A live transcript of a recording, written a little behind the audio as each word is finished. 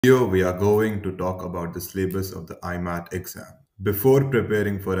Here we are going to talk about the syllabus of the IMAT exam. Before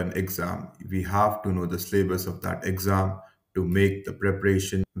preparing for an exam, we have to know the syllabus of that exam to make the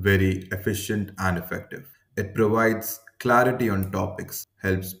preparation very efficient and effective. It provides clarity on topics,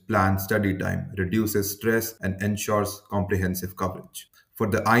 helps plan study time, reduces stress, and ensures comprehensive coverage. For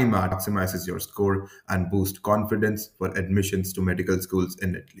the IMAT, maximizes your score and boosts confidence for admissions to medical schools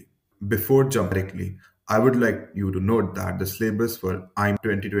in Italy. Before jumping directly, I would like you to note that the syllabus for IMAT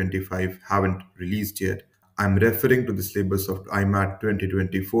 2025 haven't released yet. I'm referring to the syllabus of IMAT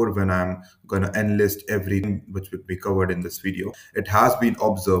 2024 when I'm going to enlist everything which will be covered in this video. It has been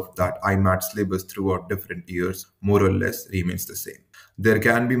observed that IMAT syllabus throughout different years more or less remains the same. There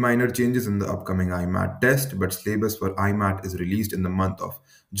can be minor changes in the upcoming IMAT test, but syllabus for IMAT is released in the month of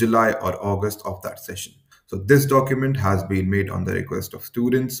July or August of that session. So this document has been made on the request of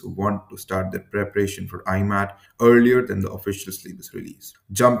students who want to start their preparation for IMAT earlier than the official syllabus release.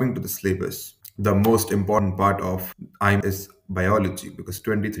 Jumping to the syllabus, the most important part of IMAT is biology because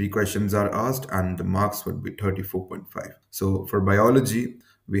 23 questions are asked and the marks would be 34.5. So for biology,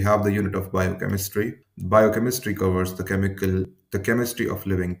 we have the unit of biochemistry. Biochemistry covers the chemistry of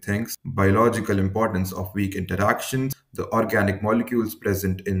living things, biological importance of weak interactions, the organic molecules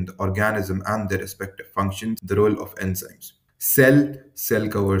present in the organism and their respective functions, the role of enzymes. Cell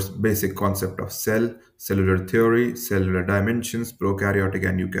covers basic concept of cell, cellular theory, cellular dimensions, prokaryotic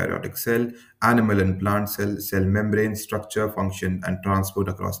and eukaryotic cell, animal and plant cell, cell membrane, structure, function, and transport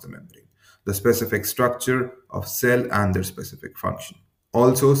across the membrane. The specific structure of cell and their specific function.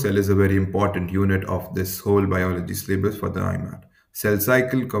 Also, cell is a very important unit of this whole biology syllabus for the IMAT. Cell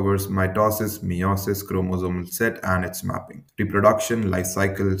cycle covers mitosis, meiosis, chromosomal set and its mapping, reproduction, life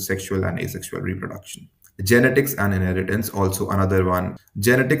cycle, sexual and asexual reproduction. Genetics and inheritance, also another one.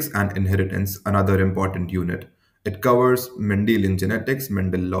 Genetics and inheritance, another important unit. It covers Mendelian genetics,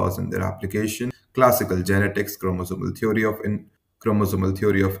 Mendel laws and their application, classical genetics, chromosomal theory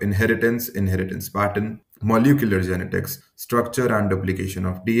of inheritance, inheritance pattern, molecular genetics, structure and duplication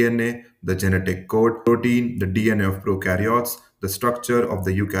of DNA, the genetic code, protein, the DNA of prokaryotes, the structure of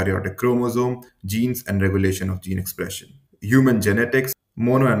the eukaryotic chromosome, genes and regulation of gene expression. Human genetics,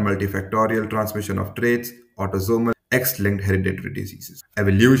 mono and multifactorial transmission of traits, autosomal, X-linked hereditary diseases.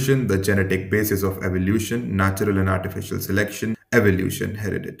 Evolution, the genetic basis of evolution, natural and artificial selection, evolution,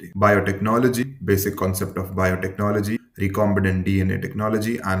 heredity. Biotechnology, basic concept of biotechnology, recombinant DNA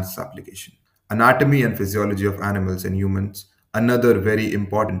technology and its application. Anatomy and physiology of animals and humans, another very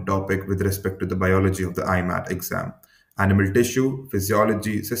important topic with respect to the biology of the IMAT exam. Animal tissue,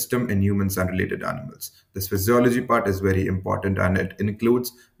 physiology, system in humans and related animals. This physiology part is very important and it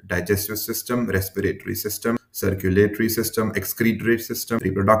includes digestive system, respiratory system, circulatory system, excretory system,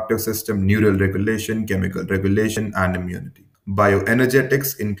 reproductive system, neural regulation, chemical regulation, and immunity.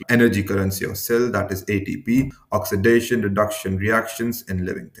 Bioenergetics include energy currency of cell, that is ATP, oxidation, reduction reactions in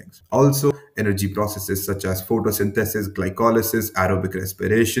living things. Also, energy processes such as photosynthesis, glycolysis, aerobic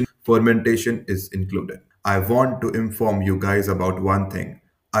respiration, fermentation is included. I want to inform you guys about one thing.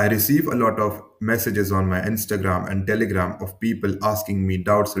 I receive a lot of messages on my Instagram and Telegram of people asking me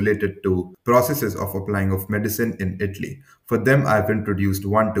doubts related to processes of applying of medicine in Italy. For them, I've introduced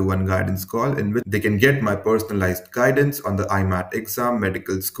one-to-one guidance call in which they can get my personalized guidance on the IMAT exam,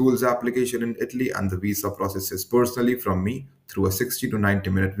 medical schools application in Italy, and the visa processes personally from me through a 60 to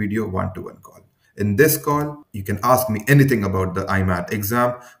 90-minute video one-to-one call. In this call, you can ask me anything about the IMAT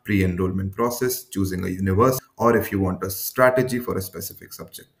exam, pre-enrollment process, choosing a university, or if you want a strategy for a specific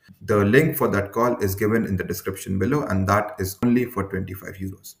subject. The link for that call is given in the description below, and that is only for 25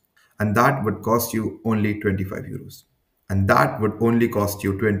 euros. And that would cost you only 25 euros. And that would only cost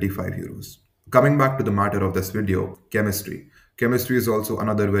you 25 euros. Coming back to the matter of this video, chemistry. Chemistry is also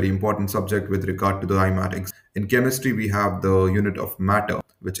another very important subject with regard to the IMAT exam. In chemistry, we have the unit of matter,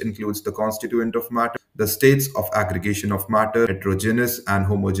 which includes the constituent of matter, the states of aggregation of matter, heterogeneous and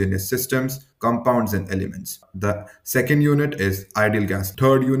homogeneous systems, compounds and elements. The second unit is ideal gas.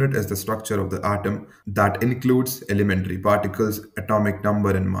 Third unit is the structure of the atom that includes elementary particles, atomic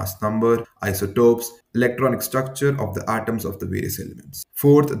number and mass number, isotopes, electronic structure of the atoms of the various elements.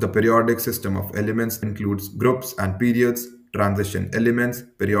 Fourth, the periodic system of elements includes groups and periods, transition elements,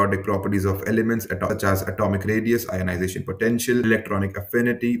 periodic properties of elements such as atomic radius, ionization potential, electronic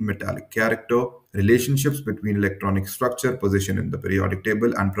affinity, metallic character, relationships between electronic structure, position in the periodic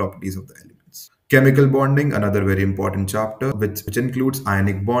table, and properties of the elements. Chemical bonding, another very important chapter, which includes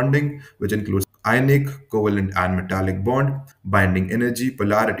ionic bonding, which includes ionic, covalent, and metallic bond, binding energy,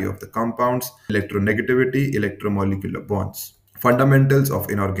 polarity of the compounds, electronegativity, electromolecular bonds. Fundamentals of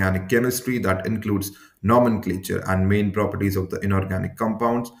inorganic chemistry, that includes nomenclature and main properties of the inorganic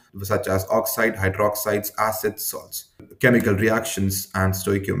compounds such as oxide, hydroxides, acids, salts. Chemical reactions and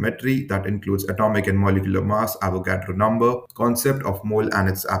stoichiometry that includes atomic and molecular mass, Avogadro number, concept of mole and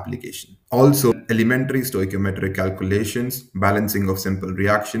its application. Also, elementary stoichiometric calculations, balancing of simple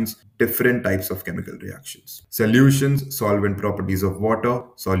reactions, different types of chemical reactions. Solutions, solvent properties of water,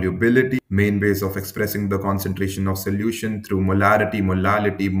 solubility, main ways of expressing the concentration of solution through molarity,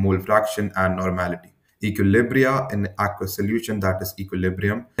 molality, mole fraction, and normality. Equilibria in aqueous solution, that is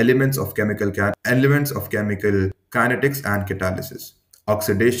equilibrium. Elements of chemical kinetics and catalysis.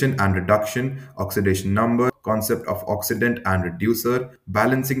 Oxidation and reduction, oxidation number, concept of oxidant and reducer,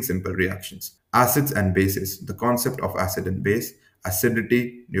 balancing simple reactions. Acids and bases, the concept of acid and base,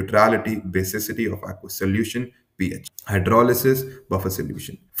 acidity, neutrality, basicity of aqueous solution, pH. Hydrolysis, buffer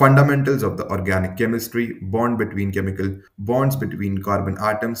solution. Fundamentals of the organic chemistry, bonds between carbon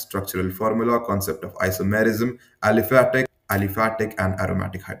atoms, structural formula, concept of isomerism, aliphatic and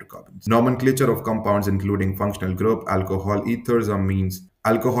aromatic hydrocarbons. Nomenclature of compounds including functional group, alcohol, ethers, amines,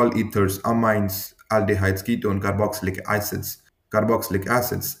 aldehydes, ketone, carboxylic acids,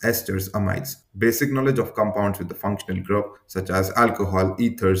 esters, amides. Basic knowledge of compounds with the functional group such as alcohol,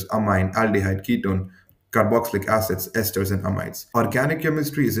 ethers, amine, aldehyde, ketone, carboxylic acids, esters, and amides. Organic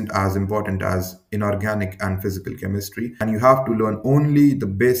chemistry isn't as important as inorganic and physical chemistry, and you have to learn only the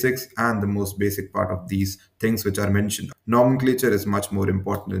basics and the most basic part of these things which are mentioned. Nomenclature is much more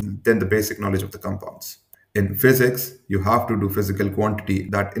important than the basic knowledge of the compounds. In physics, you have to do physical quantity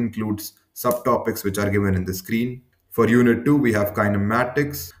that includes subtopics which are given in the screen. For Unit 2, we have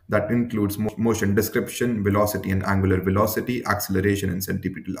kinematics that includes motion description, velocity and angular velocity, acceleration and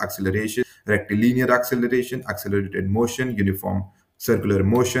centripetal acceleration, rectilinear acceleration, accelerated motion, uniform circular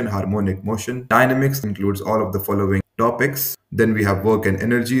motion, harmonic motion. Dynamics includes all of the following topics. Then we have work and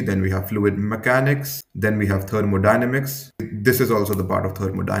energy, then we have fluid mechanics, then we have thermodynamics. This is also the part of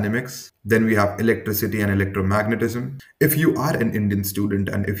thermodynamics. Then we have electricity and electromagnetism. If you are an Indian student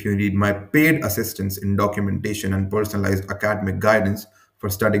and if you need my paid assistance in documentation and personalized academic guidance for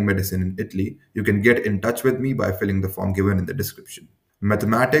studying medicine in Italy, you can get in touch with me by filling the form given in the description.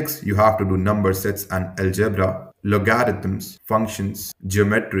 Mathematics, you have to do number sets and algebra, logarithms, functions,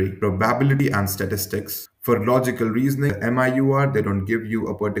 geometry, probability and statistics. For logical reasoning, MIUR, they don't give you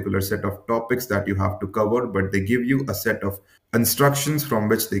a particular set of topics that you have to cover, but they give you a set of instructions from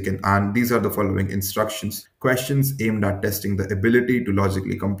which they can, and these are the following instructions. Questions aimed at testing the ability to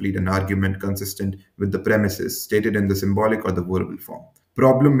logically complete an argument consistent with the premises stated in the symbolic or the verbal form.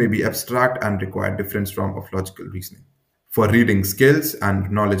 Problem may be abstract and require different form of logical reasoning. For reading skills and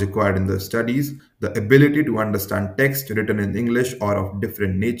knowledge acquired in the studies, the ability to understand text written in English or of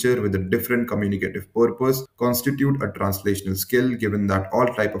different nature with a different communicative purpose constitute a translational skill, given that all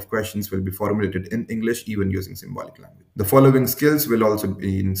type of questions will be formulated in English even using symbolic language. The following skills will also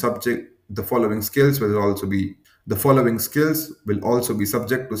be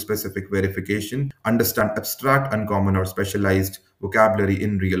subject to specific verification. Understand abstract, uncommon, or specialized vocabulary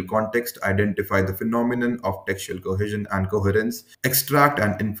in real context, identify the phenomenon of textual cohesion and coherence, extract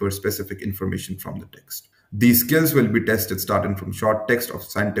and infer specific information from the text. These skills will be tested starting from short text of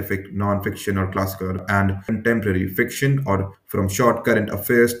scientific, non-fiction or classical and contemporary fiction, or from short current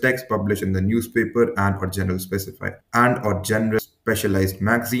affairs text published in the newspaper and or general specialized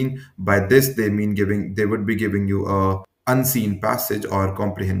magazine. By this they would be giving you a unseen passage or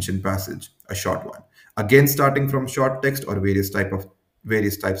comprehension passage, a short one. Again, starting from short text or various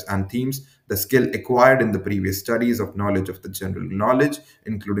types and themes, the skill acquired in the previous studies of knowledge of the general knowledge,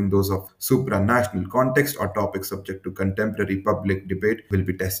 including those of supranational context or topics subject to contemporary public debate, will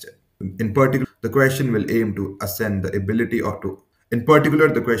be tested. In particular, the question will aim to ascertain the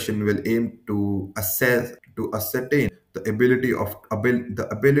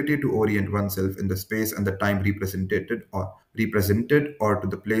ability to orient oneself in the space and the time represented or to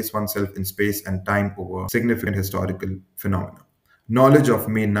the place oneself in space and time over significant historical phenomena. Knowledge of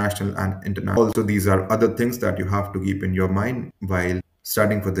main national and international. Also, these are other things that you have to keep in your mind while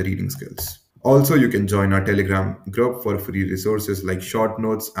studying for the reading skills. Also, you can join our Telegram group for free resources like short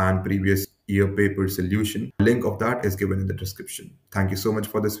notes and previous year paper solution. The link of that is given in the description. Thank you so much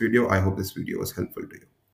for this video. I hope this video was helpful to you.